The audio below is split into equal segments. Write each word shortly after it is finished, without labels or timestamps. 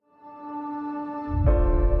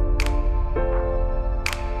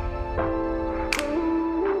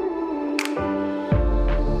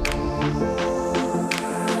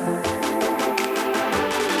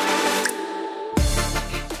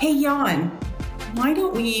Jan, why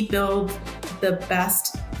don't we build the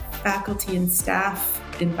best faculty and staff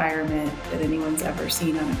environment that anyone's ever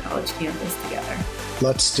seen on a college campus together?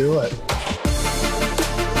 Let's do it.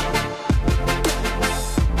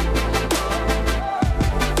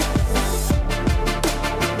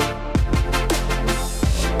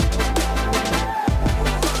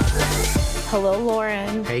 Hello,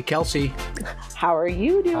 Loren. Hey, Kelsey. How are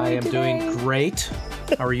you doing I am today? doing great.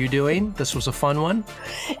 How are you doing? This was a fun one.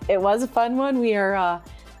 It was a fun one. We are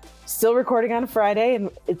still recording on a Friday, and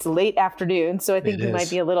it's late afternoon, so I think we might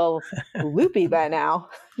be a little loopy by now.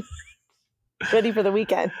 Ready for the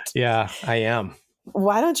weekend. Yeah, I am.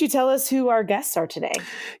 Why don't you tell us who our guests are today?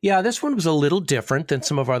 Yeah, this one was a little different than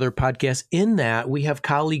some of our other podcasts in that we have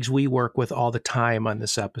colleagues we work with all the time on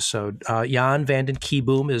this episode. Jan van den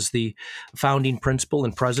Kieboom is the founding principal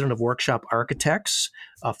and president of Workshop Architects,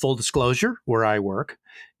 full disclosure, where I work.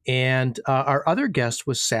 And our other guest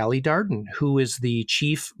was Salli Darden, who is the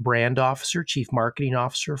chief brand officer, chief marketing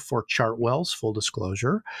officer for Chartwells, full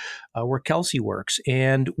disclosure, where Kelsey works.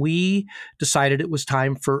 And we decided it was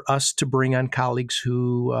time for us to bring on colleagues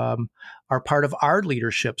who are part of our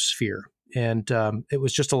leadership sphere. And it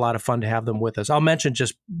was just a lot of fun to have them with us. I'll mention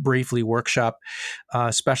just briefly, Workshop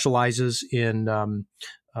specializes in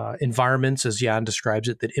environments, as Jan describes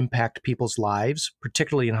it, that impact people's lives,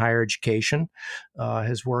 particularly in higher education,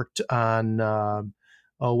 has worked on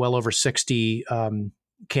well over 60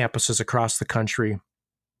 campuses across the country.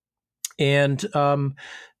 And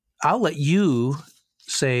I'll let you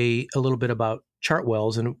say a little bit about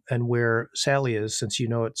Chartwells and where Salli is, since you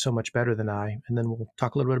know it so much better than I, and then we'll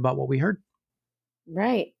talk a little bit about what we heard.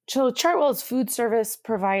 Right. So Chartwells, food service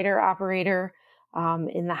provider, operator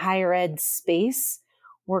in the higher ed space,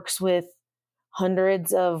 works with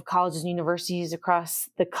hundreds of colleges and universities across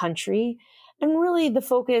the country. And really the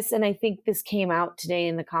focus, and I think this came out today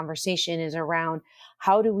in the conversation, is around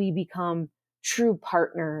how do we become true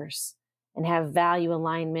partners and have value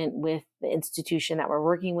alignment with the institution that we're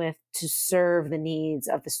working with to serve the needs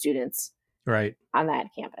of the students right on that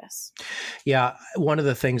campus. Yeah. One of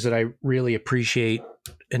the things that I really appreciate,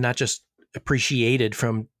 and not just appreciated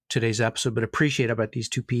from today's episode, but appreciate about these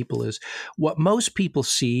two people, is what most people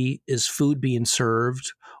see is food being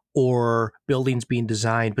served or buildings being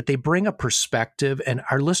designed, but they bring a perspective, and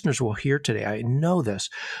our listeners will hear today, I know this,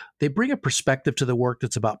 they bring a perspective to the work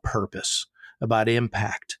that's about purpose, about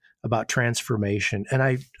impact, about transformation. And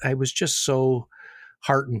I was just so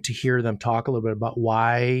heartened to hear them talk a little bit about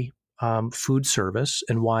why food service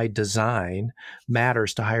and why design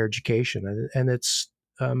matters to higher education. And it's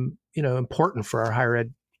important for our higher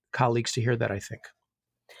ed colleagues to hear that, I think.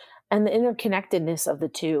 And the interconnectedness of the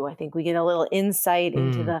two. I think we get a little insight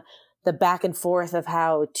into the back and forth of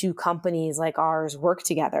how two companies like ours work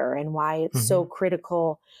together and why it's so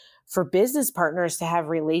critical for business partners to have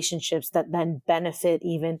relationships that then benefit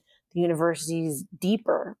even the universities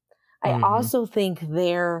deeper. I also think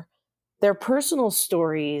their personal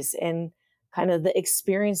stories and kind of the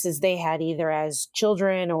experiences they had either as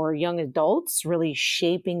children or young adults really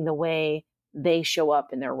shaping the way they show up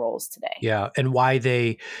in their roles today. Yeah. And why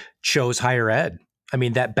they chose higher ed. I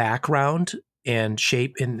mean, that background and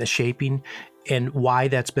shaping and why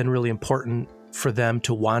that's been really important for them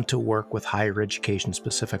to want to work with higher education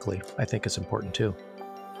specifically, I think is important too.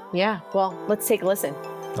 Yeah. Well, let's take a listen.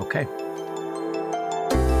 Okay.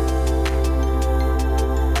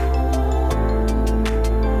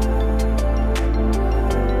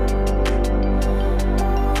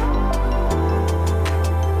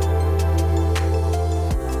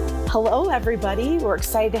 Hello, everybody. We're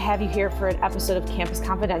excited to have you here for an episode of Campus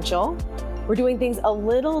Confidential. We're doing things a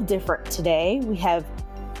little different today. We have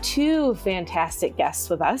two fantastic guests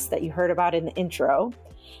with us that you heard about in the intro.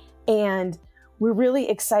 And we're really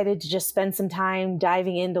excited to just spend some time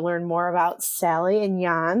diving in to learn more about Salli and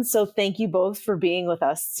Jan. So thank you both for being with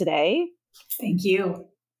us today. Thank you.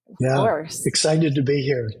 Yeah, of course. Excited to be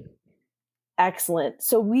here. Excellent.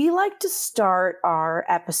 So we like to start our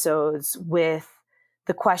episodes with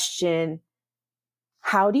the question,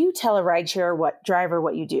 how do you tell a rideshare driver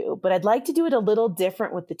what you do? But I'd like to do it a little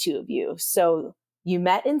different with the two of you. So you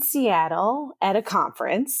met in Seattle at a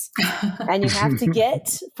conference and you have to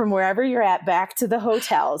get from wherever you're at back to the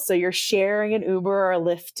hotel. So you're sharing an Uber or a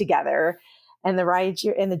Lyft together, and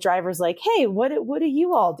the driver's like, hey, what do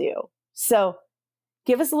you all do? So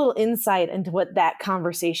give us a little insight into what that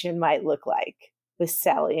conversation might look like with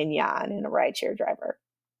Salli and Jan and a rideshare driver.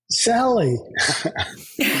 Salli,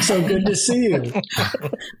 so good to see you.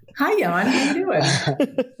 Hi, Jan. How you doing?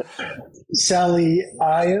 Salli,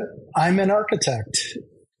 I'm an architect,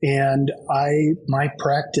 And my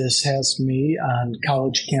practice has me on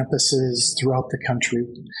college campuses throughout the country.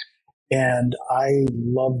 And I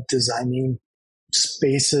love designing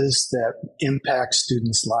spaces that impact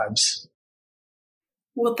students' lives.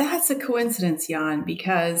 Well, that's a coincidence, Jan,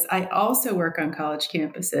 because I also work on college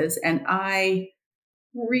campuses, and I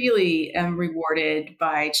really am rewarded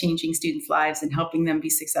by changing students' lives and helping them be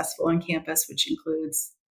successful on campus, which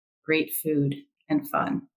includes great food and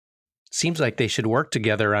fun. Seems like they should work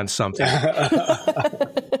together on something.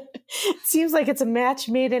 Seems like it's a match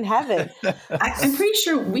made in heaven. I'm pretty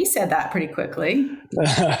sure we said that pretty quickly.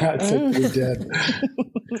 I think we did.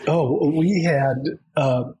 We had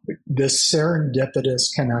this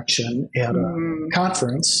serendipitous connection at a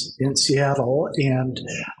conference in Seattle, and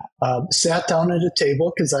sat down at a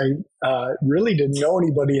table because I really didn't know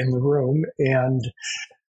anybody in the room. And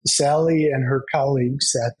Salli and her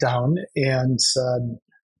colleagues sat down and said,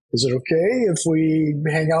 "Is it okay if we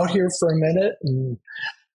hang out here for a minute?"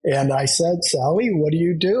 And I said, "Salli, what do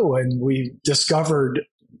you do?" And we discovered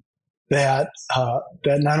that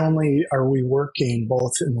not only are we working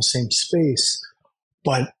both in the same space,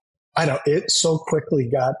 but it so quickly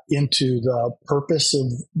got into the purpose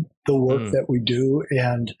of the work that we do.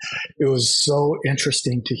 And it was so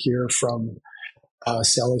interesting to hear from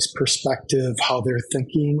Salli's perspective, how they're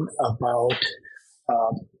thinking about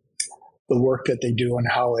the work that they do and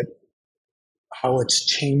how it's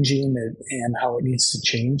changing and how it needs to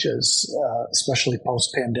change, especially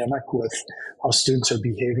post-pandemic, with how students are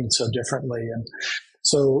behaving so differently. And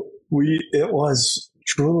so it was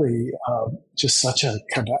truly just such an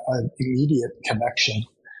immediate connection.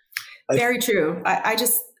 Very true. I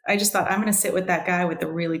just thought, I'm going to sit with that guy with the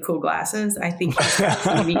really cool glasses. I think he's got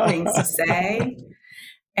some unique things to say.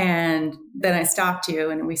 And then I stopped you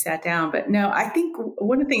and we sat down. But no, I think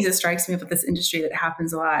one of the things that strikes me about this industry that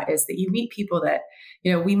happens a lot is that you meet people that,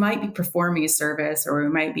 we might be performing a service, or we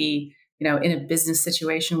might be, in a business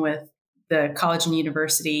situation with the college and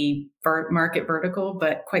university market vertical.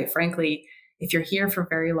 But quite frankly, if you're here for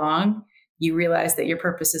very long, you realize that your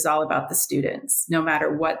purpose is all about the students, no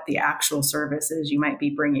matter what the actual service is you might be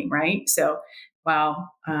bringing, right? So while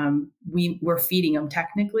we're feeding them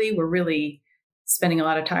technically, we're really spending a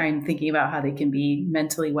lot of time thinking about how they can be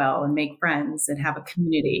mentally well and make friends and have a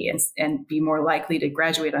community and be more likely to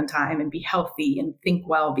graduate on time and be healthy and think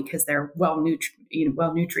well because they're well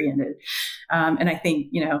nutriented. And I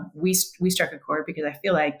think, we struck a chord because I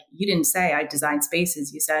feel like you didn't say I design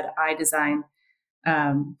spaces. You said I design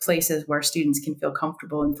places where students can feel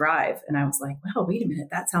comfortable and thrive. And I was like, well, wait a minute,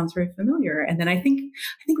 that sounds very familiar. And then I think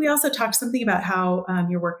we also talked something about how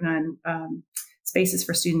you're working on spaces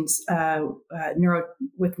for students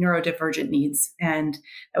with neurodivergent needs. And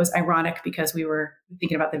that was ironic because we were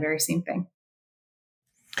thinking about the very same thing.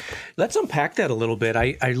 Let's unpack that a little bit.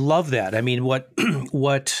 I love that. I mean,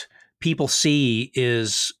 what people see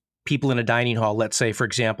is people in a dining hall, let's say, for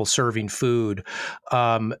example, serving food.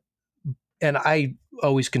 And I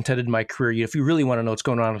always contended in my career, if you really want to know what's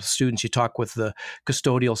going on with students, you talk with the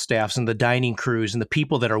custodial staffs and the dining crews and the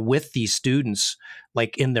people that are with these students,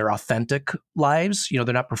 like in their authentic lives. They're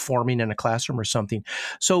not performing in a classroom or something.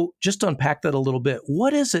 So just to unpack that a little bit,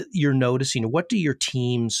 what is it you're noticing? What do your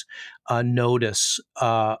teams notice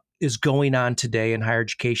is going on today in higher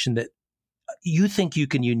education that you think you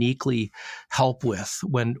can uniquely help with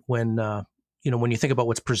when you think about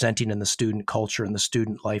what's presenting in the student culture and the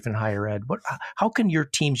student life in higher ed? How can your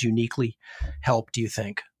teams uniquely help, do you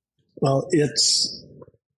think? Well, it's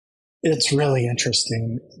really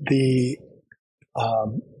interesting. The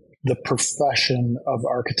profession of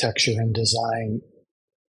architecture and design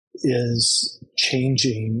is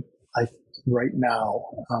changing right now.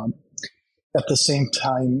 At the same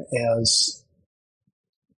time as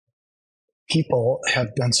people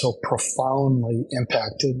have been so profoundly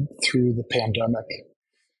impacted through the pandemic.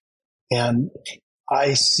 And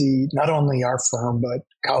I see not only our firm, but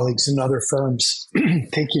colleagues in other firms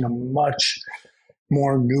taking a much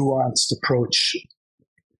more nuanced approach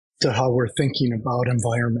to how we're thinking about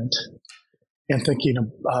environment, and thinking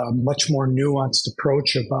a much more nuanced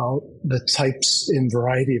approach about the types and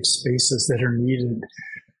variety of spaces that are needed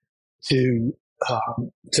to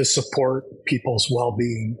support people's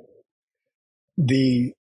well-being.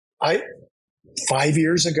 5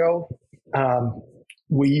 years ago,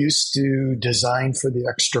 we used to design for the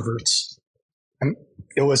extroverts. And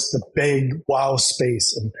it was the big wow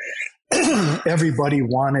space, and everybody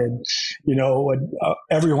wanted,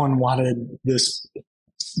 everyone wanted this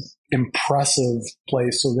impressive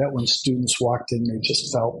place so that when students walked in, they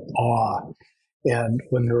just felt awe. And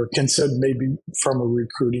when they were considered, maybe from a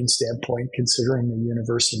recruiting standpoint, considering the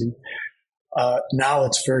university, Now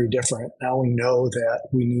it's very different. Now we know that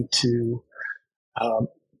we need to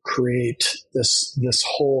create this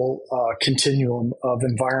whole continuum of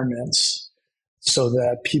environments so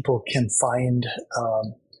that people can find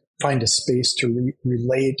a space to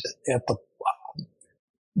relate at the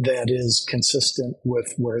that is consistent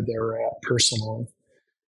with where they're at personally.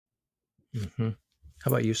 Mm-hmm. How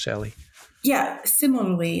about you, Salli? Yeah,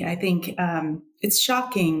 similarly, I think it's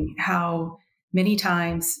shocking how many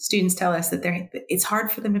times students tell us that it's hard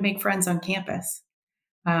for them to make friends on campus.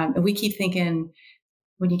 And we keep thinking,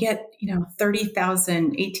 when you get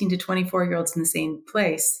 30,000 18 to 24-year-olds in the same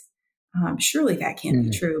place, surely that can't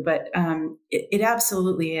be true. But it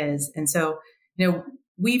absolutely is. And so,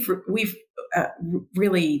 we've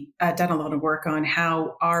really done a lot of work on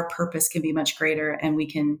how our purpose can be much greater, and we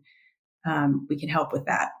can help with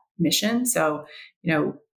that mission. So,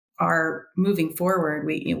 our moving forward,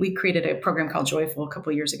 we created a program called Joyful a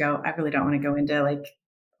couple of years ago. I really don't want to go into like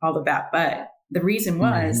all of that, but the reason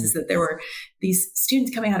is that there were these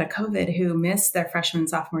students coming out of COVID who missed their freshman and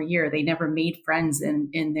sophomore year. They never made friends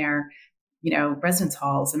in their residence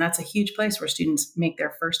halls. And that's a huge place where students make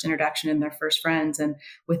their first introduction and their first friends. And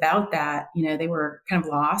without that, they were kind of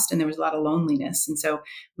lost, and there was a lot of loneliness. And so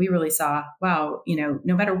we really saw, wow,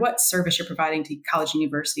 no matter what service you're providing to college and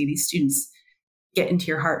university, these students get into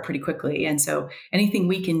your heart pretty quickly. And so anything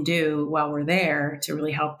we can do while we're there to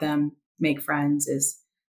really help them make friends is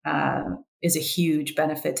a huge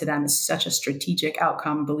benefit to them. It's such a strategic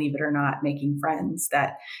outcome, believe it or not, making friends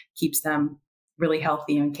that keeps them really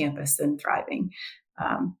healthy on campus and thriving.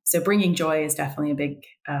 So bringing joy is definitely a big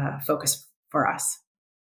focus for us.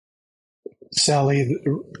 Salli,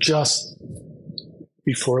 just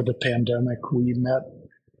before the pandemic, we met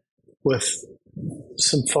with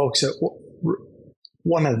some folks at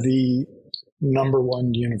one of the number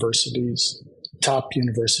one universities, top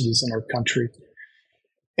universities in our country.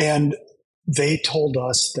 And they told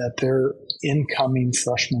us that their incoming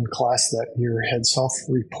freshman class that year had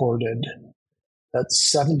self-reported that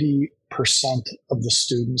 70% of the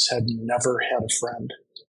students had never had a friend.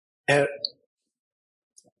 And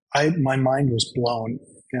my mind was blown,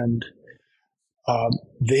 and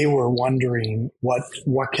they were wondering what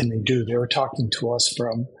can they do. They were talking to us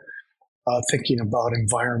from thinking about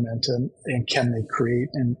environment and can they create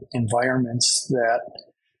environments that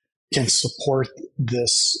can support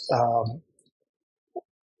this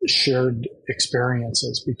shared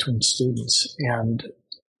experiences between students. And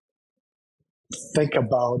think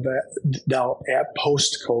about that now at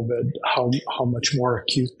post-COVID, how much more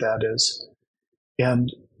acute that is. And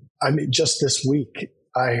I mean, just this week,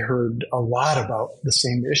 I heard a lot about the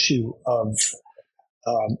same issue of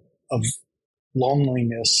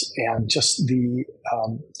loneliness and just the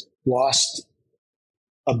lost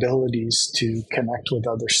abilities to connect with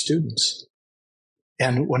other students.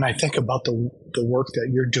 And when I think about the work that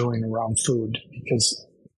you're doing around food, because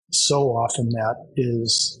so often that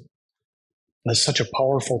is such a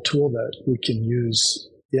powerful tool that we can use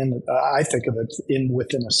I think of it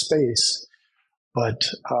within a space, but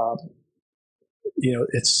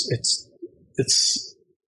it's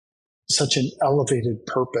such an elevated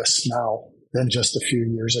purpose now than just a few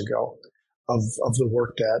years ago of the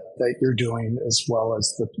work that you're doing, as well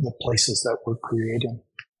as the places that we're creating.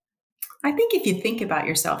 I think if you think about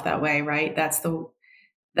yourself that way, right, that's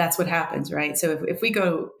what happens, right? So if we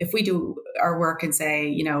do our work and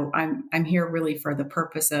say, I'm here really for the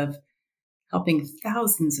purpose of helping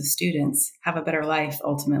thousands of students have a better life,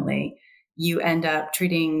 ultimately, you end up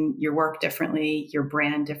treating your work differently, your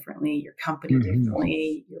brand differently, your company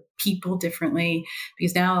differently, your people differently,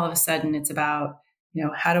 because now all of a sudden it's about,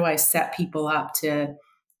 how do I set people up to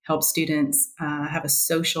help students have a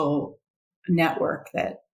social network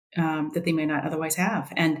that they may not otherwise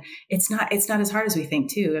have. And it's not as hard as we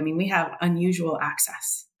think too. I mean, we have unusual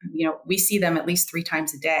access. We see them at least 3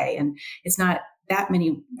 times a day, and it's not that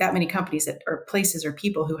many companies or places or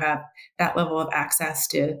people who have that level of access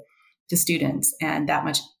to students and that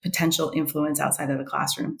much potential influence outside of the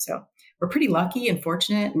classroom. So we're pretty lucky and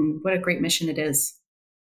fortunate, and what a great mission it is.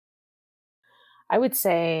 I would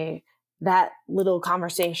say that little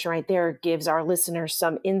conversation right there gives our listeners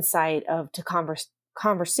some insight to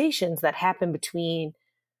conversations that happen between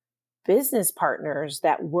business partners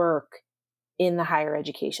that work in the higher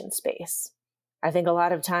education space. I think a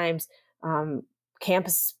lot of times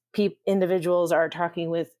campus individuals are talking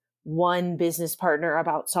with one business partner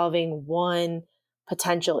about solving one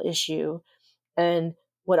potential issue. And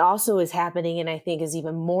what also is happening, and I think is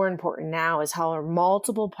even more important now, is how are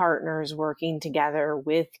multiple partners working together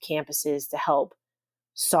with campuses to help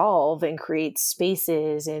solve and create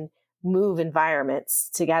spaces and move environments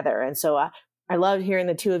together. And so I loved hearing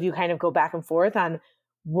the two of you kind of go back and forth on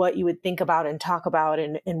what you would think about and talk about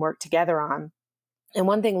and work together on. And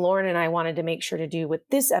one thing Loren and I wanted to make sure to do with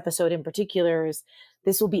this episode in particular is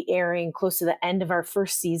this will be airing close to the end of our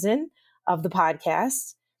first season of the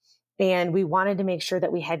podcast. And we wanted to make sure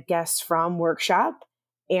that we had guests from Workshop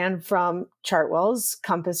and from Chartwells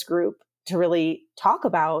Compass Group to really talk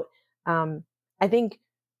about, I think,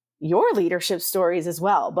 your leadership stories as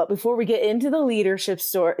well. But before we get into the leadership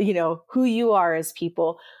story, who you are as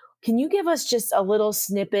people, can you give us just a little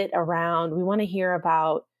snippet around, we want to hear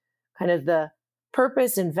about kind of the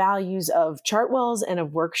purpose and values of Chartwells and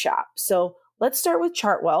of Workshop. So let's start with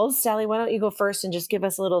Chartwells. Salli, why don't you go first and just give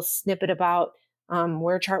us a little snippet about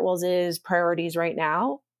where Chartwells is, priorities right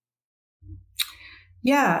now?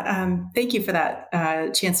 Yeah, thank you for that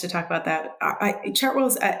chance to talk about that.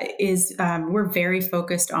 Chartwells is we're very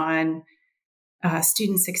focused on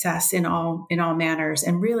student success in all manners,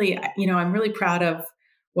 and really, I'm really proud of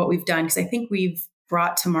what we've done, because I think we've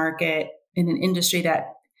brought to market in an industry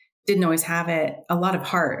that didn't always have it, a lot of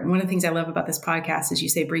heart. And one of the things I love about this podcast is you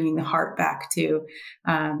say bringing the heart back to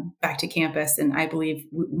campus, and I believe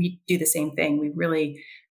we do the same thing. We really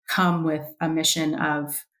come with a mission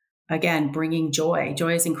of, again, bringing joy.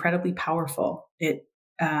 Joy is incredibly powerful. It's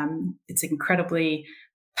an incredibly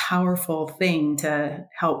powerful thing to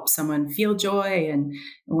help someone feel joy. And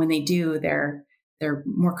when they do, they're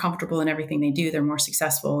more comfortable in everything they do. They're more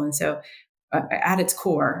successful. And so at its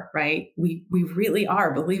core, right, we really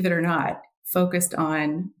are, believe it or not, focused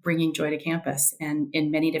on bringing joy to campus, and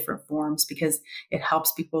in many different forms, because it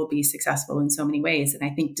helps people be successful in so many ways. And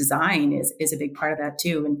I think design is a big part of that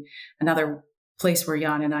too. And another place where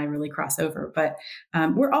Jan and I really cross over. But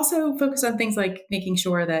we're also focused on things like making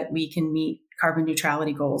sure that we can meet carbon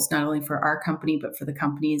neutrality goals, not only for our company, but for the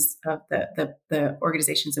companies of the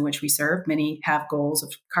organizations in which we serve. Many have goals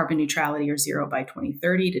of carbon neutrality or zero by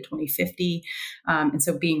 2030 to 2050. And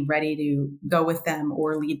so being ready to go with them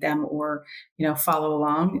or lead them or, follow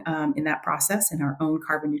along in that process, and our own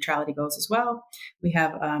carbon neutrality goals as well. We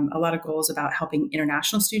have a lot of goals about helping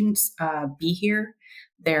international students be here.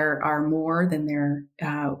 There are more than there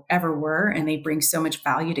ever were, and they bring so much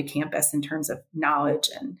value to campus in terms of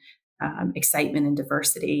knowledge and excitement and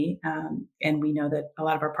diversity. And we know that a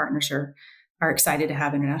lot of our partners are excited to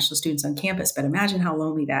have international students on campus, but imagine how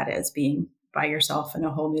lonely that is, being by yourself in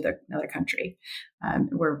a whole another country.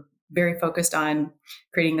 We're very focused on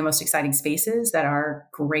creating the most exciting spaces that are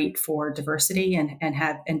great for diversity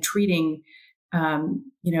and treating,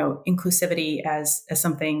 inclusivity as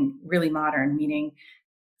something really modern, meaning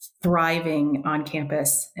thriving on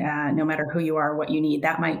campus, no matter who you are, what you need.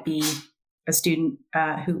 That might be a student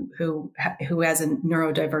who has a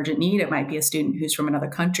neurodivergent need. It might be a student who's from another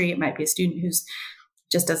country. It might be a student who's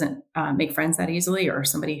just doesn't make friends that easily, or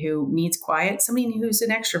somebody who needs quiet, somebody who's an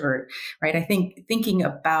extrovert, right? I think thinking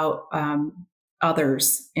about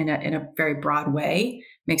others in a very broad way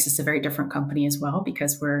makes us a very different company as well,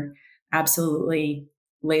 because we're absolutely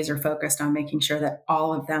laser focused on making sure that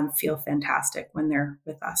all of them feel fantastic when they're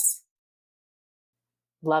with us.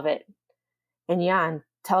 Love it. And Jan,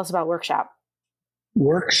 tell us about Workshop.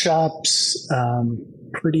 Workshop's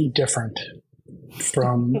pretty different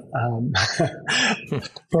from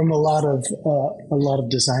from a lot of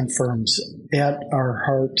design firms. At our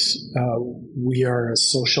heart, we are a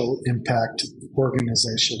social impact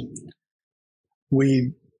organization.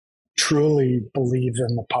 We truly believe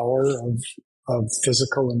in the power of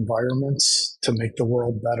physical environments to make the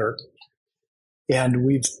world better. And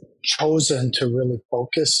we've chosen to really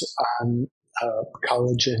focus on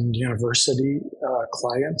college and university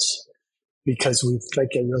clients, because we think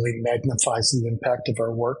it really magnifies the impact of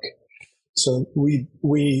our work. So we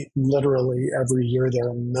literally every year there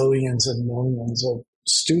are millions and millions of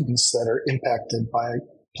students that are impacted by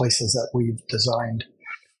places that we've designed.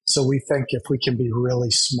 So we think if we can be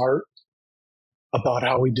really smart about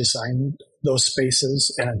how we design those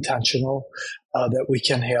spaces and intentional, that we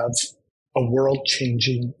can have a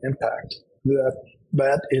world-changing impact.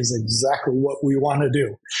 That is exactly what we want to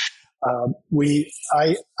do.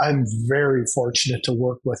 I'm very fortunate to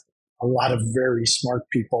work with a lot of very smart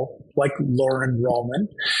people like Loren Rullman.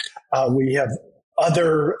 We have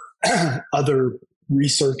other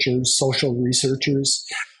researchers, social researchers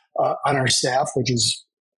on our staff, which is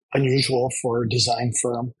unusual for a design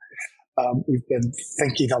firm. We've been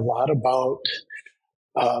thinking a lot about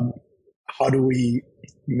how do we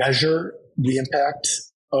measure the impact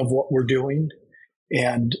of what we're doing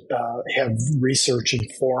and have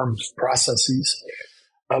research-informed processes.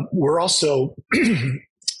 We're also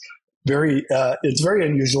it's very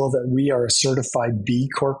unusual that we are a certified B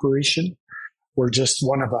corporation. We're just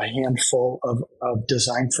one of a handful of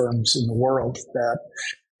design firms in the world that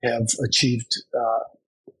have achieved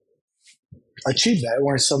that.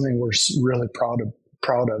 We're something we're really proud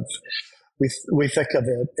of. We think of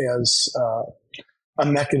it as a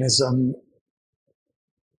mechanism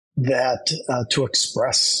that to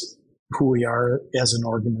express who we are as an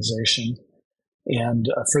organization. And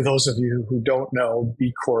for those of you who don't know,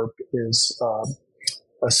 B Corp is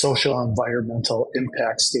a social and environmental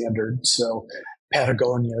impact standard. So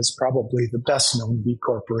Patagonia is probably the best known B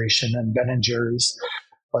corporation, and Ben and Jerry's,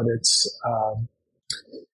 but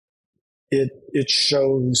it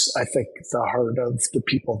shows, I think, the heart of the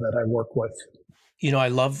people that I work with. I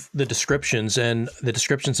love the descriptions, and the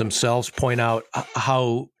descriptions themselves point out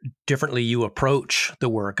how differently you approach the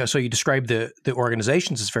work. So you describe the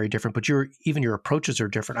organizations as very different, but your approaches are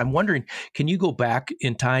different. I'm wondering, can you go back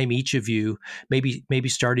in time, each of you, maybe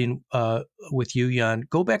starting with you, Jan,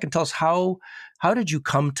 go back and tell us how did you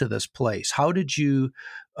come to this place? How did you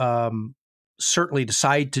certainly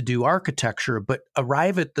decide to do architecture, but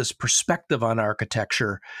arrive at this perspective on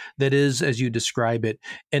architecture that is, as you describe it?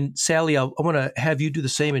 And Salli, I want to have you do the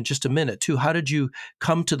same in just a minute too. How did you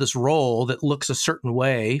come to this role that looks a certain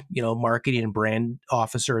way, marketing and brand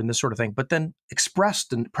officer and this sort of thing, but then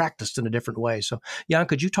expressed and practiced in a different way? So Jan,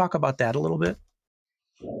 could you talk about that a little bit?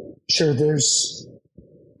 Sure.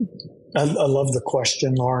 I love the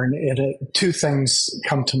question, Loren, and two things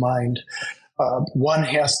come to mind. One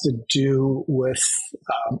has to do with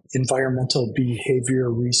environmental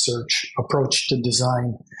behavior research approach to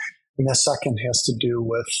design, and the second has to do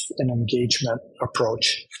with an engagement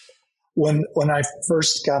approach. When I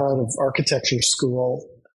first got out of architecture school,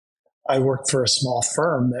 I worked for a small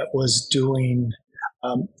firm that was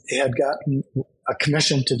had gotten a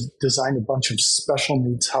commission to design a bunch of special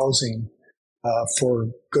needs housing for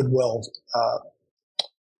Goodwill,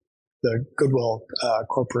 the Goodwill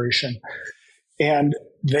Corporation. And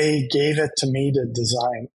they gave it to me to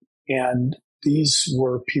design. And these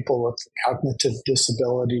were people with cognitive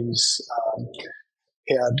disabilities,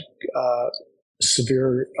 had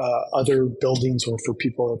severe, other buildings were for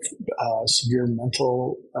people with severe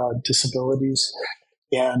mental disabilities,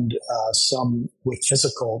 and some with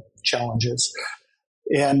physical challenges.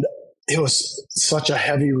 And it was such a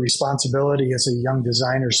heavy responsibility as a young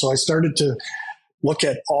designer. So I started to look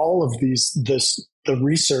at all of the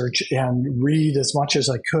research and read as much as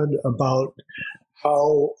I could about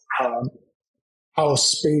how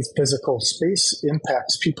physical space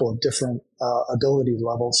impacts people of different ability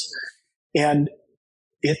levels. And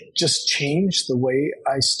it just changed the way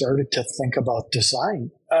I started to think about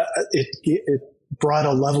design. It brought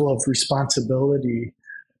a level of responsibility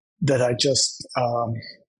that I just,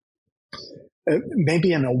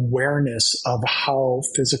 maybe an awareness of how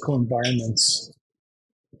physical environments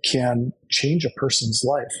can change a person's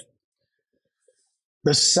life.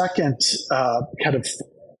 The second kind of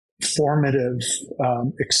formative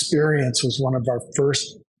experience was one of our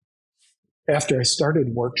first, after I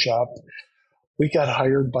started workshop, we got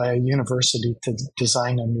hired by a university to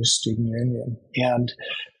design a new student union. And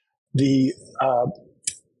the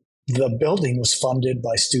building was funded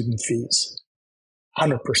by student fees,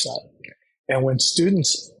 100%. And when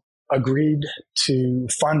students agreed to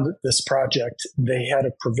fund this project, they had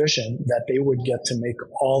a provision that they would get to make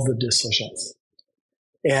all the decisions.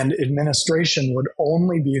 And administration would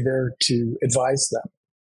only be there to advise them.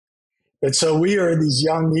 And so we are these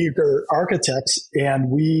young, eager architects, and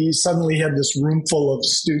we suddenly had this room full of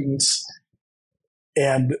students,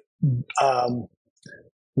 and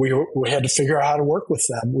we had to figure out how to work with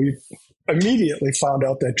them. We immediately found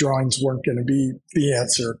out that drawings weren't going to be the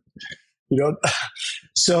answer.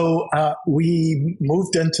 So we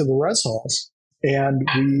moved into the res halls, and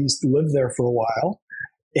we lived there for a while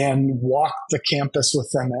and walked the campus with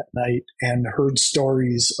them at night and heard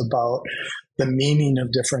stories about the meaning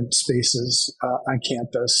of different spaces on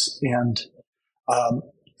campus. And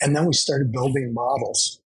then we started building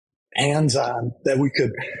models, hands-on, that we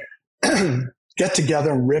could get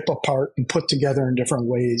together and rip apart and put together in different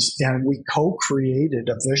ways. And we co-created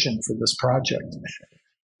a vision for this project.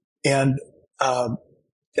 And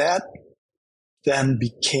that then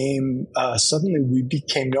became, suddenly we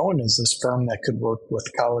became known as this firm that could work with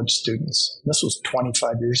college students. This was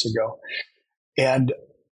 25 years ago. And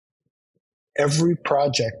every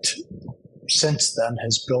project since then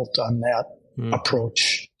has built on that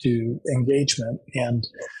approach to engagement. And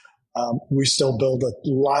we still build a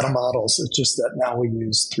lot of models. It's just that now we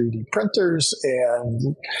use 3D printers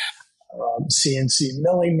and CNC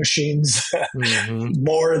milling machines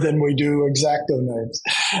more than we do X-Acto knives.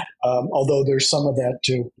 although there's some of that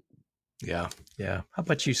too. Yeah. Yeah. How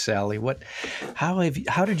about you, Salli?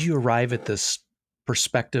 How did you arrive at this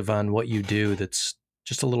perspective on what you do that's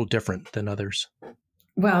just a little different than others?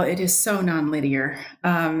 Well, it is so nonlinear.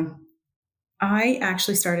 I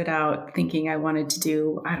actually started out thinking I wanted to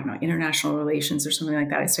do, I don't know, international relations or something like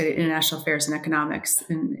that. I studied international affairs and economics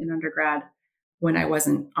in undergrad when I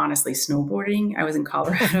wasn't honestly snowboarding. I was in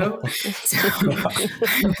Colorado. So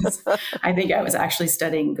I think I was actually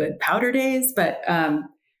studying good powder days, but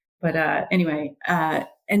anyway,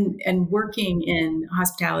 and working in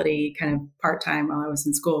hospitality kind of part-time while I was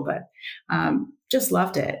in school, but just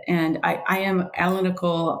loved it. And I am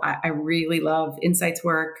analytical. I really love insights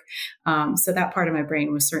work. So that part of my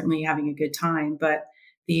brain was certainly having a good time, but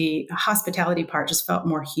the hospitality part just felt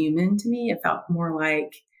more human to me. It felt more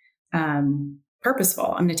like purposeful.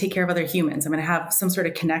 I'm going to take care of other humans. I'm going to have some sort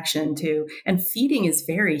of connection to, and feeding is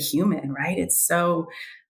very human, right? It's so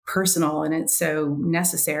personal and it's so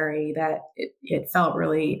necessary that it felt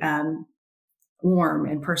really warm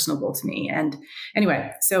and personable to me. And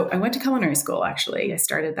anyway, so I went to culinary school. Actually, I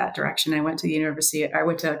started that direction. I went to Culinary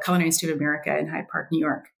Institute of America in Hyde Park, New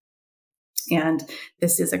York. And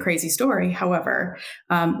this is a crazy story. However,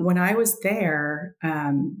 when I was there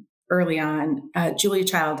early on, Julia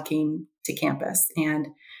Child came to campus, and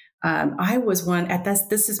I was one at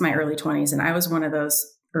this is my early 20s, and I was one of those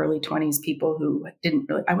early 20s people who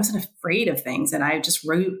I wasn't afraid of things. And I just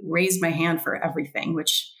raised my hand for everything,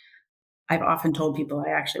 which I've often told people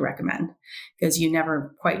I actually recommend, because you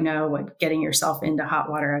never quite know what getting yourself into hot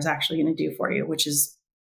water is actually going to do for you, which is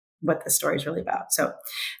what the story is really about. So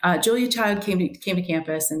Julia Child came to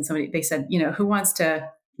campus, and they said, who wants to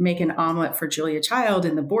make an omelet for Julia Child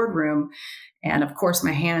in the boardroom? And of course,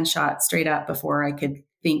 my hand shot straight up before I could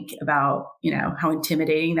think about, how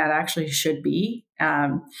intimidating that actually should be.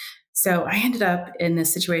 So I ended up in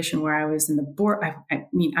this situation where I was in the board. I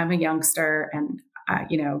mean, I'm a youngster, and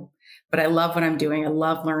but I love what I'm doing. I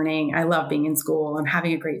love learning. I love being in school. I'm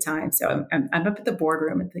having a great time. So I'm up at the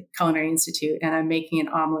boardroom at the Culinary Institute, and I'm making an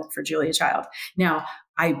omelet for Julia Child. Now,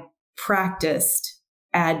 I practiced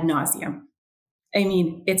ad nauseum. I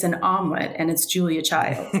mean, it's an omelet and it's Julia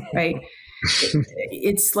Child, right?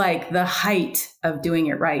 It's like the height of doing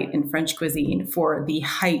it right in French cuisine for the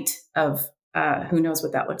height of who knows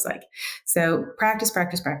what that looks like. So practice.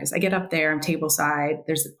 I get up there, I'm table side.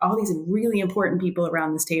 There's all these really important people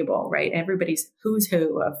around this table, right? Everybody's who's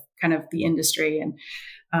who of kind of the industry. And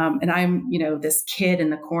I'm, this kid in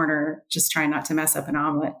the corner just trying not to mess up an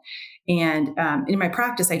omelet. And in my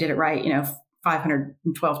practice, I did it right,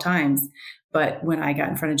 512 times. But when I got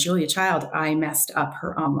in front of Julia Child, I messed up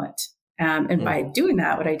her omelet. And by doing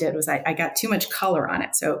that, what I did was I got too much color on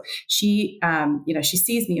it. So she, she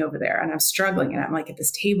sees me over there and I'm struggling, and I'm like at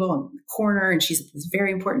this table in the corner, and she's at this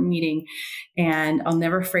very important meeting. And I'll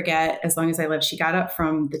never forget, as long as I live, she got up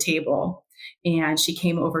from the table and she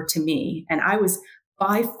came over to me, and I was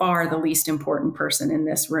by far the least important person in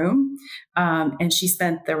this room. And she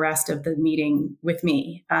spent the rest of the meeting with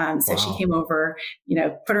me. So She came over,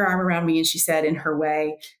 put her arm around me, and she said in her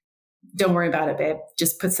way, "Don't worry about it, babe.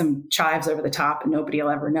 Just put some chives over the top and nobody will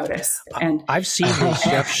ever notice." And I've seen these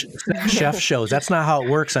chef shows. That's not how it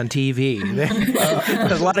works on TV.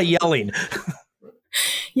 There's a lot of yelling.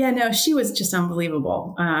 Yeah, no, she was just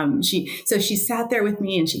unbelievable. She sat there with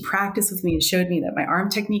me and she practiced with me and showed me that my arm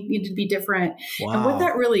technique needed to be different. Wow. And what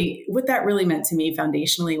that really meant to me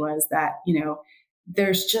foundationally was that,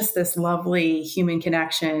 there's just this lovely human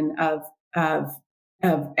connection of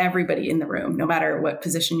everybody in the room, no matter what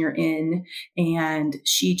position you're in. And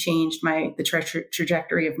she changed the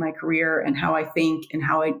trajectory of my career and how I think and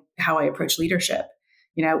how I approach leadership.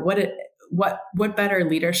 What better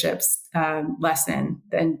leadership's lesson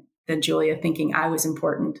than Julia thinking I was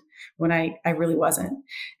important when I really wasn't.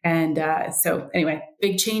 And so anyway,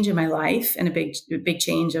 big change in my life, and a big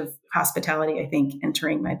change of hospitality, I think,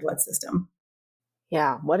 entering my blood system.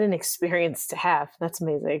 Yeah, what an experience to have. That's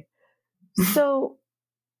amazing. So,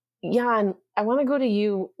 Jan, I want to go to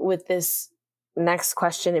you with this next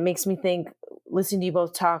question. It makes me think, listening to you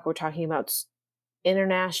both talk, we're talking about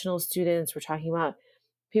international students, we're talking about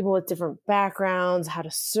people with different backgrounds, how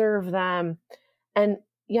to serve them. And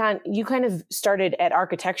Jan, you kind of started at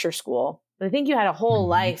architecture school, but I think you had a whole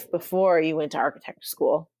life before you went to architecture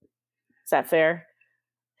school. Is that fair?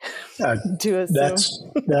 To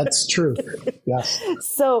assume? That's true. Yes.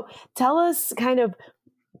 So tell us kind of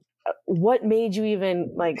what made you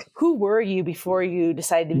even, who were you before you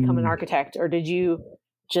decided to become an architect, or did you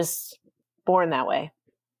just born that way?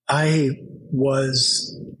 I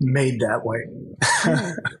was made that way.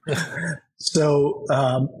 So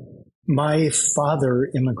my father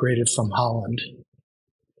immigrated from Holland,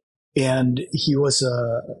 and he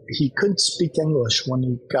couldn't speak English when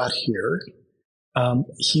he got here.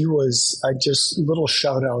 Little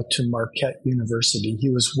shout out to Marquette University. He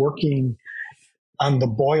was working on the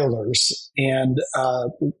boilers, and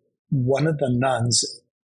one of the nuns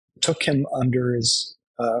took him under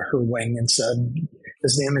her wing and said,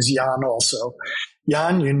 his name is Jan also.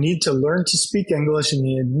 Jan, you need to learn to speak English and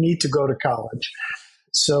you need to go to college.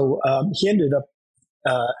 So he ended up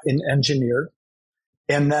an engineer.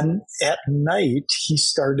 And then at night, he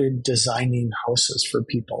started designing houses for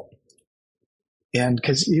people. And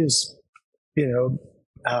because he was,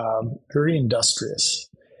 very industrious.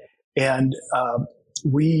 And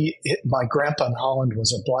my grandpa in Holland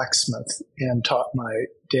was a blacksmith and taught my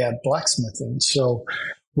dad blacksmithing. So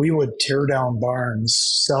we would tear down barns,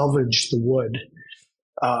 salvage the wood,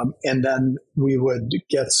 and then we would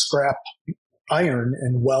get scrap iron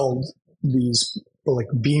and weld these like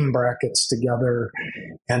beam brackets together.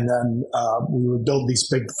 And then we would build these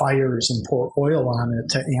big fires and pour oil on it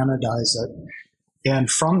to anodize it. And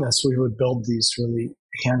from this, we would build these really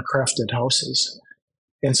handcrafted houses.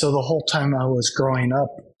 And so the whole time I was growing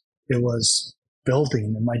up, it was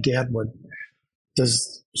building. And my dad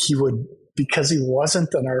because he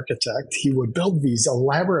wasn't an architect, he would build these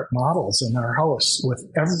elaborate models in our house with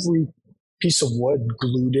every piece of wood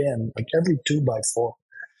glued in, like every 2x4,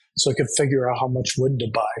 so I could figure out how much wood to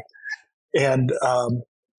buy. And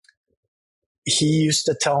he used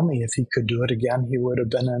to tell me if he could do it again, he would have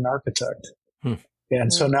been an architect.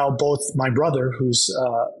 And so now both my brother, who's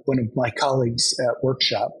one of my colleagues at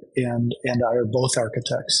workshop, and I are both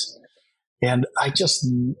architects. And I just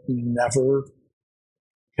never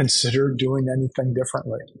considered doing anything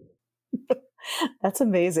differently. That's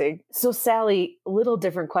amazing. So Salli, a little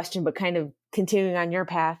different question, but kind of continuing on your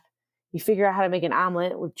path. You figure out how to make an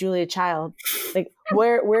omelet with Julia Child. Like,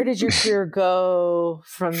 where did your career go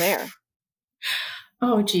from there?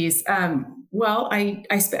 Oh, geez. Well, I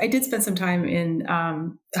did spend some time in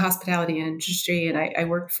the hospitality industry, and I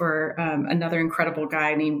worked for another incredible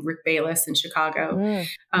guy named Rick Bayless in Chicago.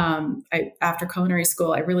 After culinary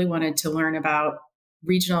school, I really wanted to learn about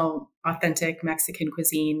regional, authentic Mexican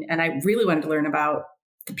cuisine, and I really wanted to learn about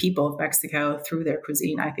the people of Mexico through their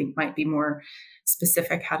cuisine. I think might be more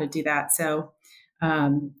specific how to do that. So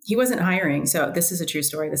he wasn't hiring. So this is a true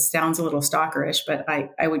story. This sounds a little stalkerish, but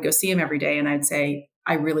I would go see him every day and I'd say,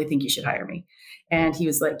 I really think you should hire me. And he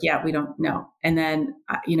was like, yeah, we don't know. And then,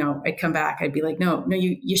 I'd come back. I'd be like, no,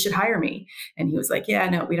 you should hire me. And he was like, yeah,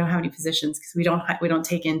 no, we don't have any positions because we don't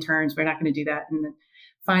take interns. We're not going to do that. And then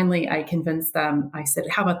finally I convinced them. I said,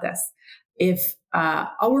 how about this? If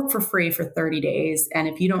I'll work for free for 30 days. And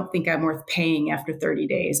if you don't think I'm worth paying after 30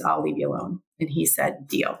 days, I'll leave you alone. And he said,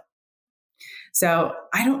 deal. So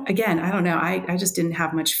I don't know. I just didn't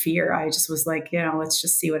have much fear. I just was like, let's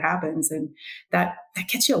just see what happens. And that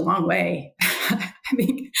gets you a long way. I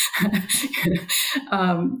think.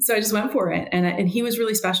 So I just went for it. And he was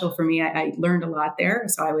really special for me. I learned a lot there.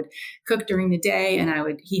 So I would cook during the day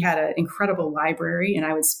and he had an incredible library and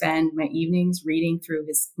I would spend my evenings reading through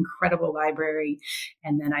his incredible library.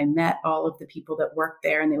 And then I met all of the people that worked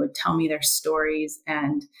there and they would tell me their stories.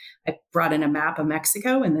 And I brought in a map of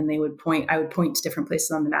Mexico and then I would point to different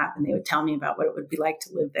places on the map and they would tell me about what it would be like to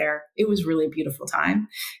live there. It was really a beautiful time.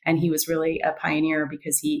 And he was really a pioneer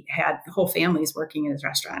because he had the whole family's working in his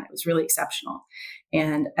restaurant. It was really exceptional.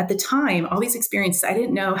 And at the time, all these experiences, I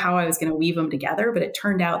didn't know how I was going to weave them together, but it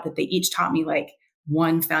turned out that they each taught me like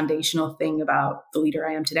one foundational thing about the leader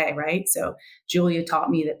I am today, right? So Julia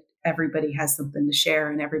taught me that everybody has something to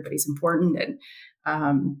share and everybody's important.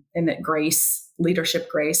 And that leadership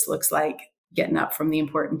grace looks like getting up from the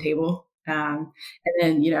important table. And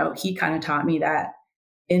then, he kind of taught me that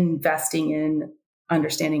investing in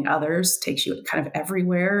understanding others takes you kind of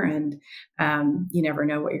everywhere. And you never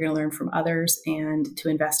know what you're going to learn from others and to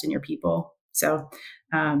invest in your people. So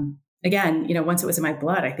again, once it was in my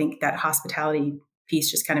blood, I think that hospitality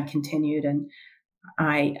piece just kind of continued. And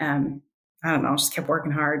I don't know, just kept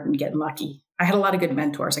working hard and getting lucky. I had a lot of good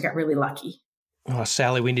mentors. I got really lucky. Oh,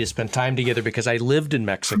 Salli, we need to spend time together because I lived in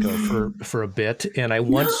Mexico for a bit. And I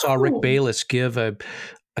once saw Rick Bayless give a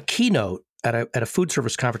keynote at a food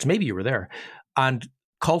service conference. Maybe you were there, on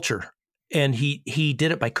culture. And he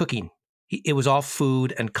did it by cooking. It was all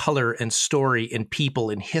food and color and story and people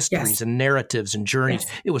and histories and narratives and journeys.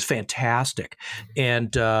 Yes. It was fantastic.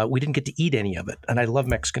 And we didn't get to eat any of it. And I love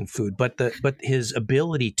Mexican food, but his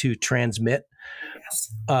ability to transmit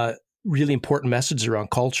really important messages around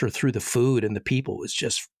culture through the food and the people was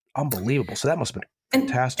just unbelievable. So that must have been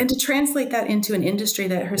fantastic. And to translate that into an industry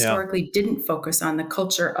that historically didn't focus on the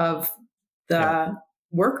culture of the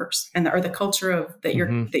workers or the culture of that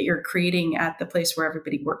you're creating at the place where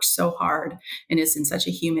everybody works so hard and is in such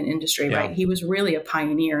a human industry, right? He was really a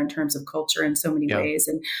pioneer in terms of culture in so many ways.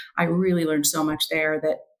 And I really learned so much there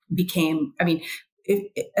that became,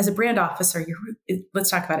 as a brand officer, let's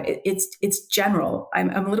talk about it. It's general. I'm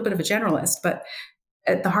a little bit of a generalist, but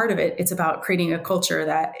at the heart of it, it's about creating a culture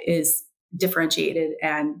that is differentiated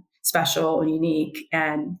and special and unique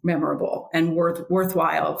and memorable and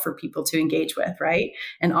worthwhile for people to engage with, right?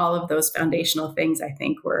 And all of those foundational things, I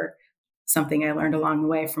think, were something I learned along the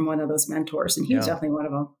way from one of those mentors, and he was definitely one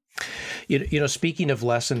of them. You know, speaking of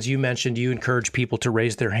lessons, you mentioned you encourage people to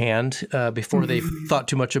raise their hand before they've thought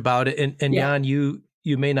too much about it. And Jan, you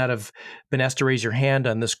may not have been asked to raise your hand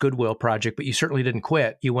on this Goodwill project, but you certainly didn't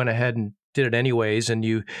quit. You went ahead and did it anyways, and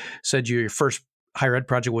you said your first higher ed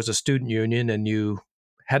project was a student union, and you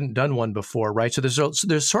hadn't done one before, right? So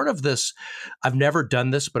there's sort of this, I've never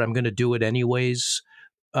done this, but I'm going to do it anyways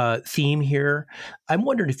theme here. I'm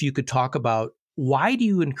wondering if you could talk about, why do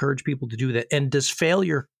you encourage people to do that? And does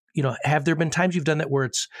failure, have there been times you've done that where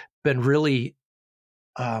it's been really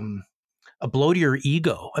a blow to your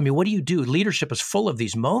ego? I mean, what do you do? Leadership is full of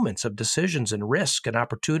these moments of decisions and risk and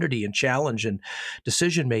opportunity and challenge and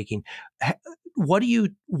decision making. Why do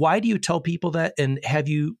you tell people that? And have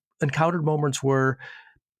you encountered moments where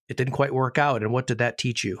it didn't quite work out, and what did that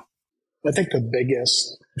teach you? I think the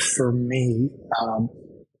biggest for me,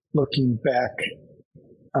 looking back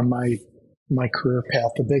on my career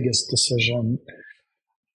path, the biggest decision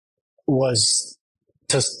was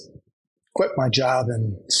to quit my job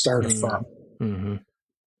and start a firm. Mm-hmm.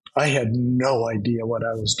 I had no idea what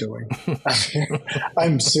I was doing.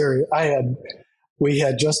 I'm serious. My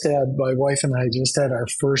wife and I just had our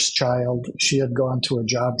first child. She had gone to a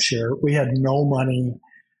job share. We had no money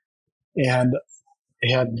and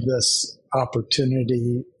had this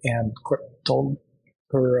opportunity, and told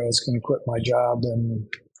her I was going to quit my job. And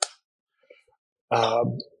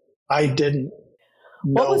I didn't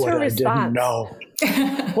know what I didn't know.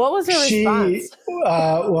 What was her response?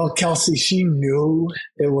 Well, Kelsey, she knew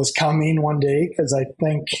it was coming one day, because I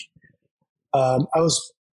think I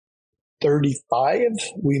was 35.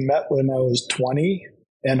 We met when I was 20,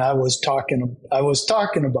 and I was talking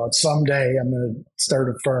about someday I'm going to start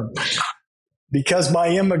a firm, because my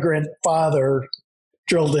immigrant father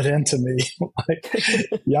drilled it into me. Like,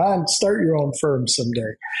 Jan, start your own firm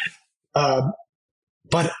someday.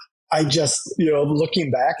 But I just,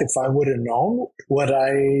 looking back, if I would have known what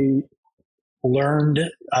I learned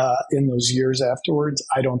in those years afterwards,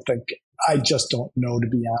 I just don't know, to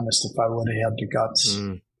be honest, if I would have had the guts.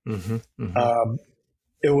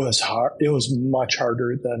 It was hard. It was much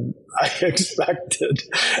harder than I expected.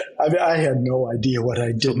 I mean, I had no idea what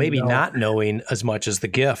I did. So maybe not knowing as much as the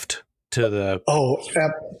gift to the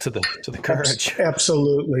to the courage.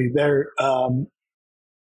 Absolutely, there.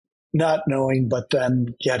 Not knowing, but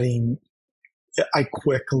then I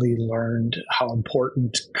quickly learned how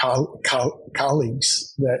important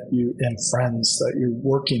colleagues and friends, that you're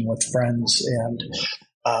working with friends, and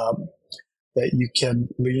that you can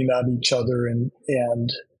lean on each other and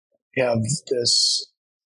have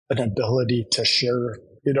an ability to share,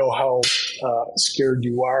 how scared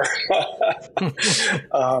you are.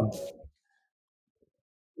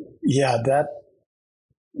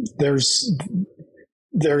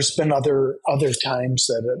 There's been other times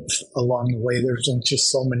that along the way, there's been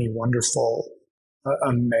just so many wonderful,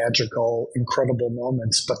 magical, incredible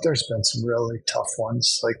moments, but there's been some really tough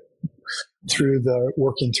ones, like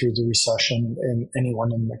working through the recession, and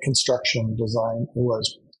anyone in the construction design, it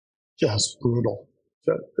was just brutal.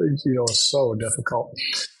 It was so difficult.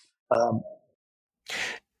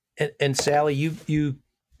 And Salli, you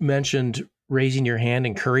mentioned raising your hand,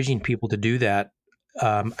 encouraging people to do that.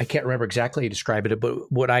 I can't remember exactly how you described it,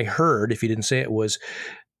 but what I heard, if you didn't say it, was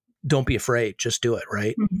don't be afraid, just do it.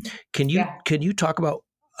 Right? Mm-hmm. Can you talk about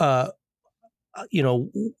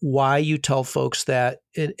why you tell folks that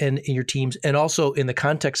in your teams, and also in the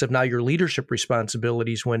context of now your leadership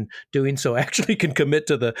responsibilities, when doing so, actually can commit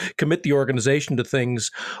the organization to things,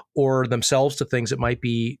 or themselves to things that might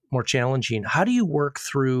be more challenging? How do you work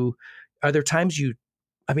through? Are there times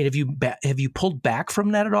have you pulled back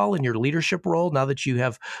from that at all in your leadership role now that you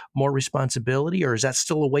have more responsibility, or is that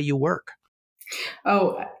still the way you work?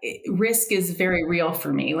 Risk is very real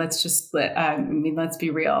for me. Let's be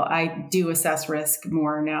real. I do assess risk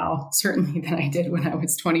more now, certainly, than I did when I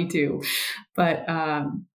was 22. But I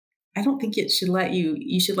don't think you should let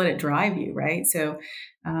it drive you, right? So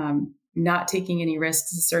not taking any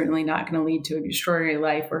risks is certainly not going to lead to an extraordinary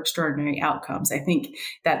life or extraordinary outcomes. I think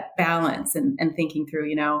that balance and thinking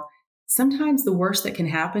through, sometimes the worst that can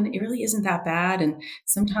happen, it really isn't that bad. And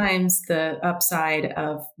sometimes the upside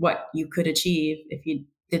of what you could achieve if you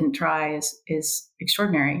didn't try is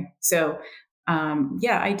extraordinary. So,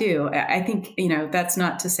 yeah, I do. I think, that's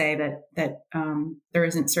not to say that there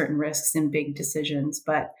isn't certain risks in big decisions,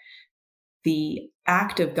 but the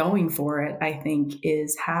act of going for it, I think,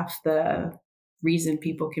 is half the reason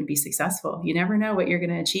people can be successful. You never know what you're going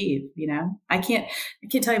to achieve. I can't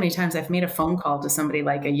tell you how many times I've made a phone call to somebody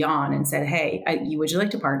like a Jan and said, "Hey, would you like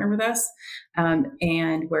to partner with us?"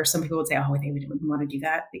 And where some people would say, "Oh, they wouldn't want to do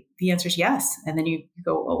that." The answer is yes. And then you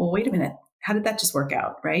go, "Oh, well, wait a minute. How did that just work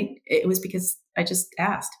out?" Right? It was because I just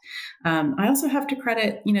asked. I also have to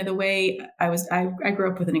credit, the way I grew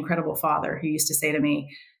up with an incredible father who used to say to me,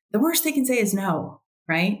 "The worst they can say is no."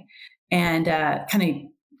 Right. And kind of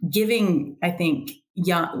giving, I think,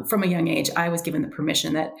 from a young age, I was given the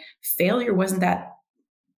permission that failure wasn't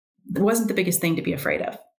the biggest thing to be afraid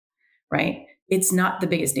of, right? It's not the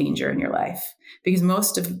biggest danger in your life, because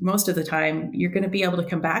most of the time you're going to be able to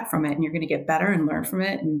come back from it and you're going to get better and learn from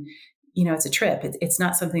it. And, it's a trip. It's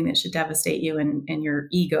not something that should devastate you, and your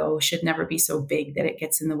ego should never be so big that it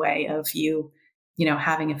gets in the way of you,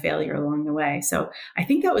 having a failure along the way. So I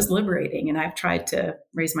think that was liberating. And I've tried to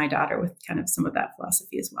raise my daughter with kind of some of that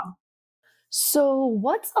philosophy as well. So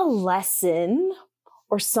what's a lesson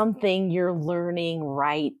or something you're learning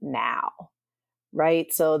right now?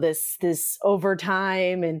 Right? So this over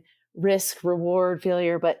time and risk, reward,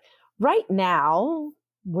 failure, but right now,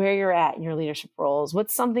 where you're at in your leadership roles,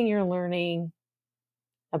 what's something you're learning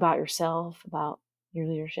about yourself, about your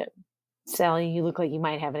leadership? Salli, you look like you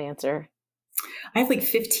might have an answer. I have like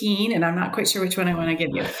 15, and I'm not quite sure which one I want to give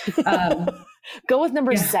you. Go with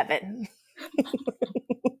number 7.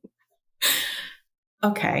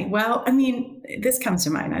 Okay. Well, I mean, this comes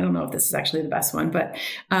to mind. I don't know if this is actually the best one, but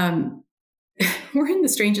we're in the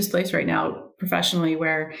strangest place right now professionally,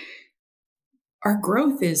 where our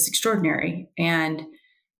growth is extraordinary. And,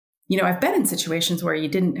 I've been in situations where you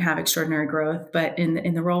didn't have extraordinary growth, but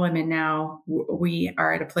in the role I'm in now, we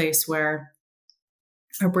are at a place where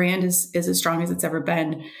our brand is as strong as it's ever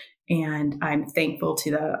been. And I'm thankful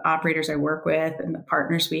to the operators I work with and the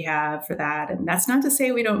partners we have for that. And that's not to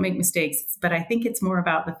say we don't make mistakes, but I think it's more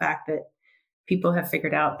about the fact that people have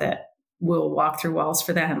figured out that we'll walk through walls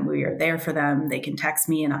for them. We are there for them. They can text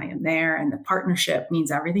me and I am there. And the partnership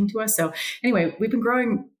means everything to us. So anyway, we've been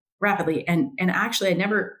growing rapidly. And actually, I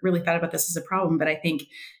never really thought about this as a problem, but I think,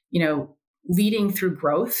 leading through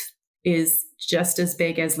growth is just as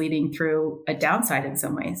big as leading through a downside in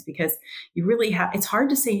some ways, because you really it's hard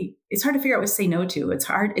to figure out what to say no to. It's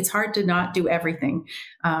hard to not do everything.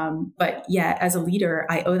 But yeah, as a leader,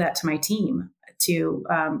 I owe that to my team to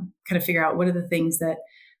kind of figure out what are the things that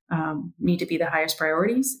need to be the highest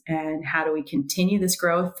priorities, and how do we continue this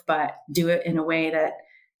growth, but do it in a way that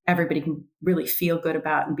everybody can really feel good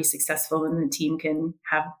about and be successful, and the team can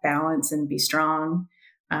have balance and be strong.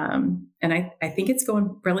 And I think it's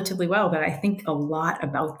going relatively well, but I think a lot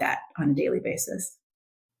about that on a daily basis.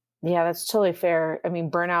 Yeah, that's totally fair. I mean,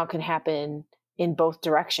 burnout can happen in both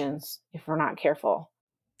directions if we're not careful.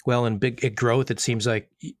 Well, in big growth, it seems like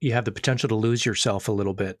you have the potential to lose yourself a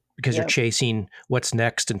little bit because you're chasing what's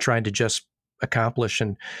next and trying to just accomplish.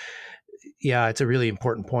 And yeah, it's a really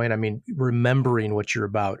important point. I mean, remembering what you're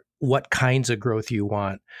about, what kinds of growth you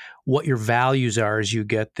want, what your values are as you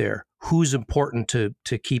get there, who's important to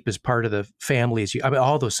keep as part of the family as you. I mean,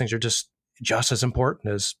 all those things are just as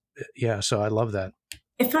important as, so I love that.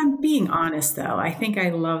 If I'm being honest, though, I think I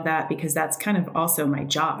love that because that's kind of also my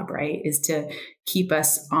job, right? Is to keep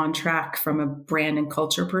us on track from a brand and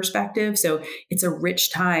culture perspective. So it's a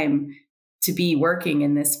rich time to be working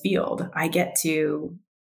in this field. I get to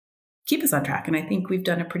keep us on track. And I think we've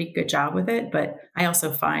done a pretty good job with it, but I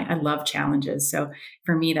also I love challenges. So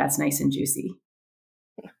for me, that's nice and juicy.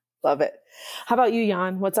 Love it. How about you,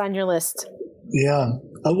 Jan? What's on your list? Yeah.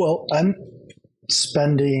 Well, I'm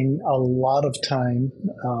spending a lot of time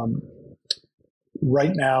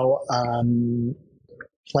right now on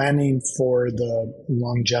planning for the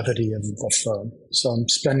longevity of the firm. So I'm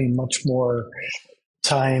spending much more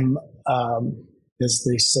time, as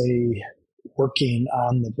they say, working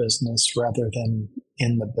on the business rather than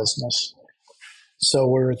in the business.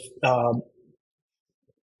 So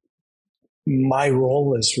my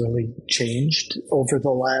role has really changed over the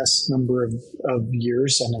last number of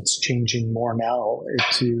years, and it's changing more now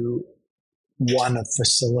to one of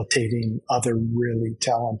facilitating other really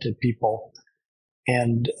talented people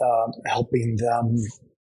and helping them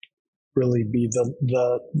really be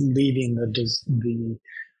the leading the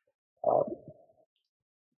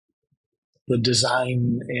the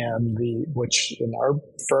design and which in our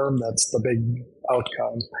firm, that's the big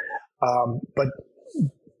outcome. But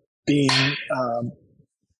being,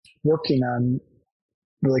 working on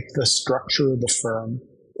like the structure of the firm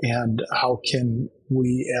and how can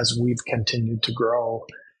we, as we've continued to grow,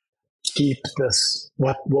 keep this,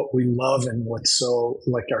 what we love and what's so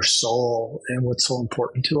like our soul and what's so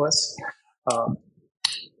important to us,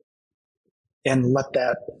 and let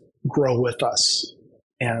that grow with us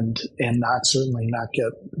and certainly not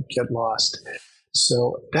get lost.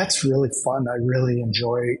 So that's really fun. I really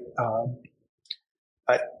enjoy,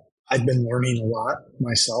 I've been learning a lot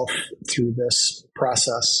myself through this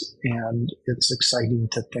process, and it's exciting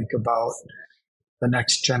to think about the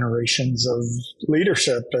next generations of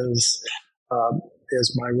leadership as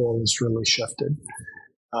my role has really shifted.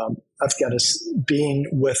 I've got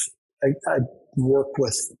I work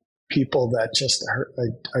with people that just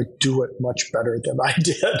I do it much better than I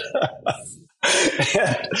did.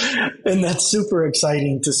 and that's super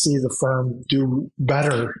exciting to see the firm do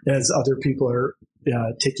better as other people are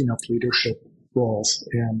taking up leadership roles.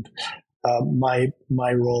 And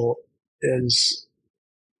my role is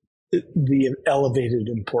the elevated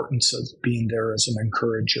importance of being there as an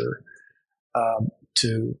encourager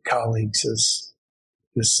to colleagues is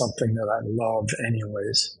something that I love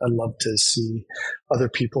anyways. I love to see other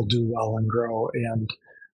people do well and grow. And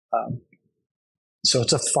so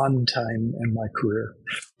it's a fun time in my career.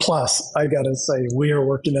 Plus, I got to say, we are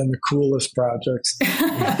working on the coolest projects.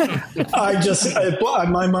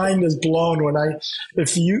 My mind is blown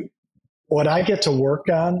what I get to work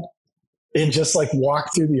on and just like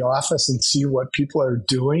walk through the office and see what people are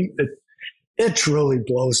doing. It truly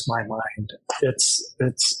blows my mind.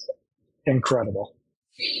 It's incredible.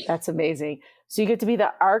 That's amazing. So you get to be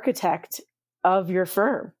the architect of your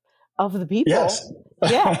firm, of the people. Yes.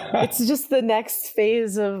 Yeah. It's just the next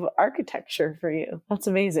phase of architecture for you. That's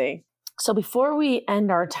amazing. So before we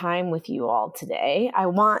end our time with you all today,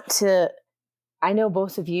 I know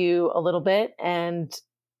both of you a little bit and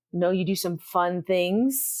know you do some fun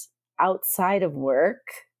things outside of work.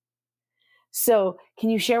 So can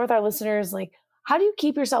you share with our listeners, like, how do you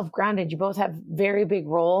keep yourself grounded? You both have very big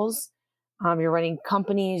roles. You're running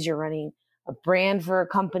companies, you're running a brand for a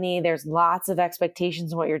company. There's lots of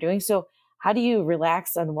expectations in what you're doing. So how do you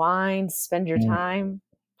relax, unwind, spend your time?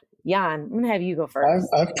 Jan, I'm going to have you go first.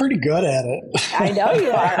 I'm pretty good at it. I know you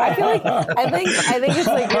are. I think it's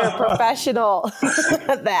like you're a professional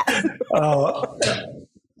at that.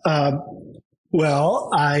 Well,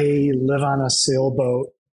 I live on a sailboat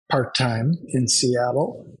part-time in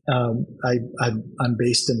Seattle. I'm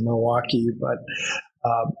based in Milwaukee, but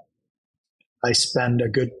I spend a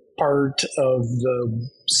good part of the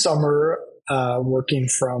summer working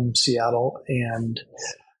from Seattle, and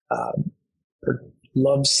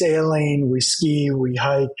love sailing. We ski, we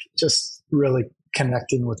hike. Just really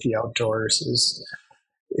connecting with the outdoors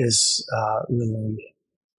is really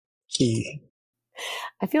key.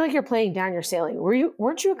 I feel like you're playing down your sailing.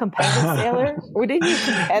 Weren't you a competitive sailor? Or didn't you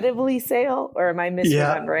competitively sail? Or am I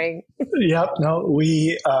misremembering? Yep. No,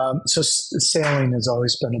 so sailing has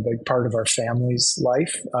always been a big part of our family's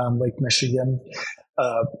life on Lake Michigan.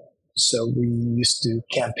 So we used to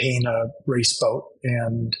campaign a race boat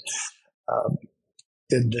and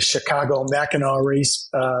did the Chicago Mackinac race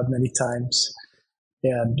many times.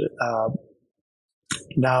 And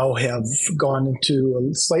now have gone into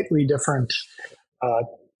a slightly different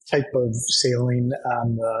type of sailing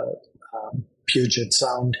on the Puget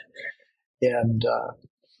Sound, and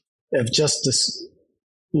have just this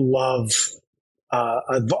love.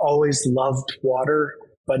 I've always loved water,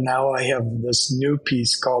 but now I have this new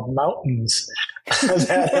piece called mountains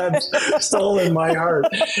that have stolen my heart.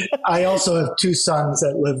 I also have two sons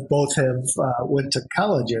that both went to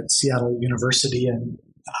college at Seattle University and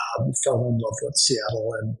fell in love with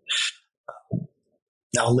Seattle, and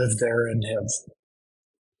now live there and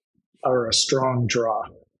are a strong draw,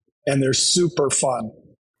 and they're super fun.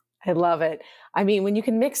 I love it. I mean, when you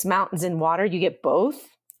can mix mountains and water, you get both.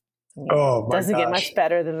 Oh, my doesn't gosh. get much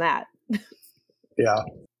better than that. Yeah.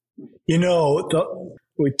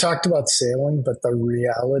 We talked about sailing, but the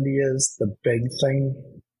reality is the big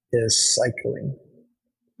thing is cycling.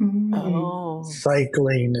 Mm-hmm. Oh.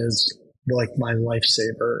 Cycling is like my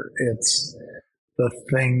lifesaver. It's the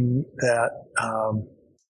thing that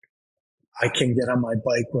I can get on my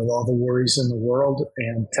bike with all the worries in the world,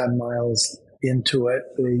 and 10 miles into it,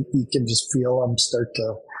 you can just feel them start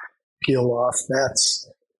to peel off.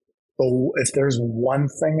 If there's one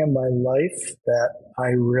thing in my life that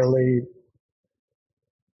I really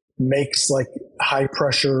makes like high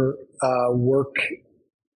pressure work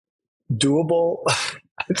doable,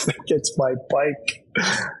 think it's my bike.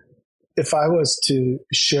 If I was to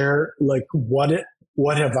share, like, what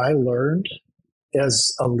have I learned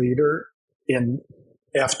as a leader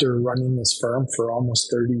after running this firm for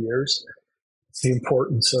almost 30 years, it's the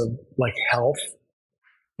importance of like health,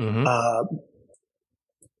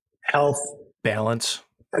 balance,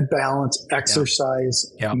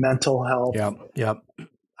 exercise, mental health.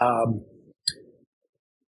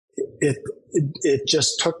 It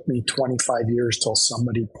just took me 25 years till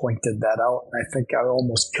somebody pointed that out. And I think I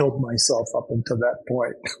almost killed myself up until that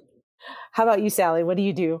point. How about you, Salli? What do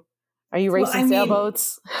you do? Are you racing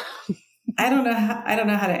sailboats? I don't know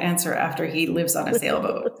how to answer after he lives on a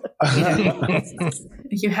sailboat.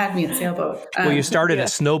 You had me at sailboat. Well, you started at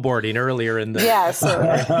snowboarding earlier in the. Yeah.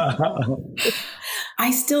 So.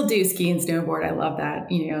 I still do ski and snowboard. I love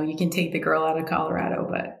that. You can take the girl out of Colorado,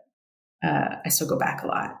 but I still go back a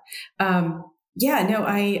lot. I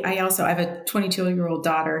have a 22-year-old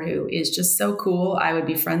daughter who is just so cool. I would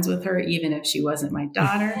be friends with her even if she wasn't my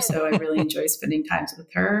daughter. So I really enjoy spending time with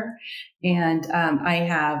her. And I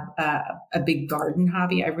have a big garden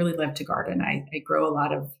hobby. I really love to garden. I grow a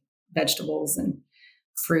lot of vegetables and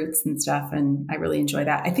fruits and stuff, and I really enjoy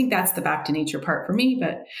that. I think that's the back to nature part for me,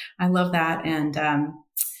 but I love that.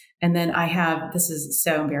 And then I have, this is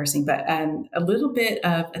so embarrassing, but a little bit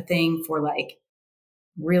of a thing for like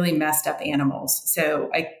really messed up animals.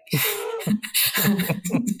 So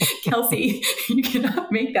Kelsey, you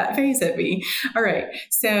cannot make that face at me. All right.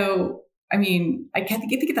 So, I mean, I can't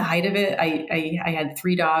think at the height of it. I had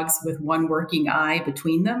 3 dogs with 1 working eye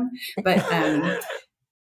between them, but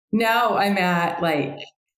now I'm at like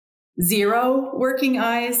 0 working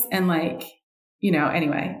eyes and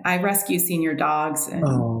anyway, I rescue senior dogs and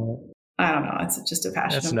I don't know. It's just a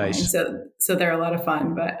passion of mine. So they're a lot of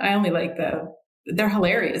fun, but I only like they're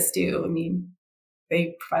hilarious too. I mean,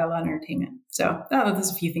 they provide a lot of entertainment. So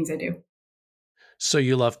there's a few things I do. So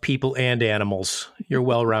you love people and animals. You're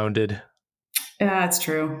well-rounded. It's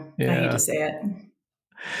true. Yeah. I hate to say it.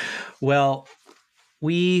 Well,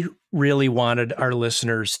 we really wanted our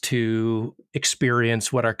listeners to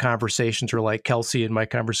experience what our conversations are like, Kelsey and my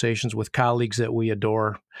conversations with colleagues that we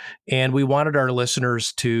adore. And we wanted our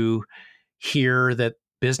listeners to hear that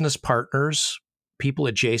business partners, people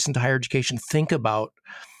adjacent to higher education, think about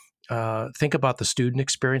the student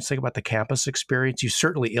experience, think about the campus experience. You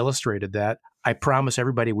certainly illustrated that. I promise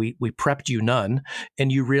everybody we prepped you none,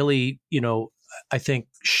 and you really, I think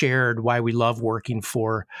shared why we love working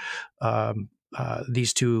for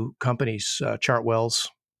these 2 companies, Chartwells,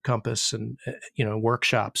 Compass, and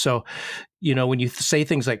Workshop. So, when you say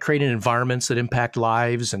things like creating environments that impact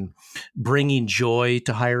lives and bringing joy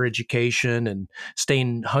to higher education and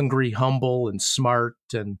staying hungry, humble, and smart,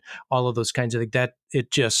 and all of those kinds of things, that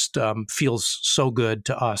it just feels so good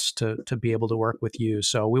to us to be able to work with you.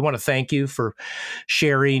 So we want to thank you for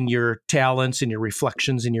sharing your talents and your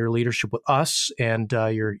reflections and your leadership with us, and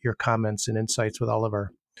your comments and insights with all of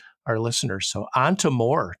our listeners. So on to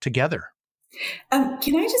more together.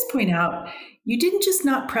 Can I just point out, you didn't just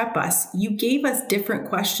not prep us, you gave us different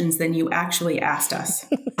questions than you actually asked us.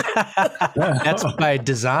 That's by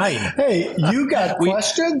design. Hey, you got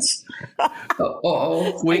questions?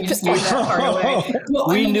 We just gave that part away. Well,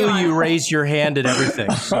 we knew you raised your hand at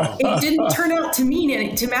everything. So. It didn't turn out to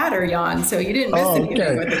matter, Jan, so you didn't miss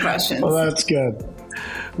anything with the questions. Well, that's good.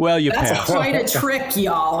 Well, you passed. That's quite a trick,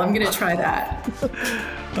 y'all. I'm going to try that.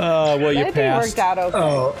 Well, you passed. It worked out okay.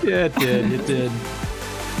 Oh, yeah, it did. It did.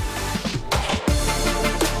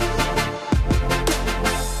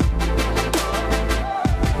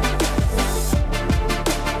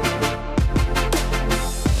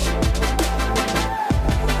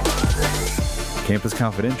 Campus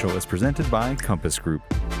Confidential is presented by Compass Group,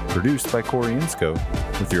 produced by Corey Inscoe,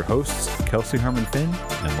 with your hosts Kelsey, Harmon, Finn,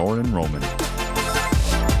 and Loren and Rullman.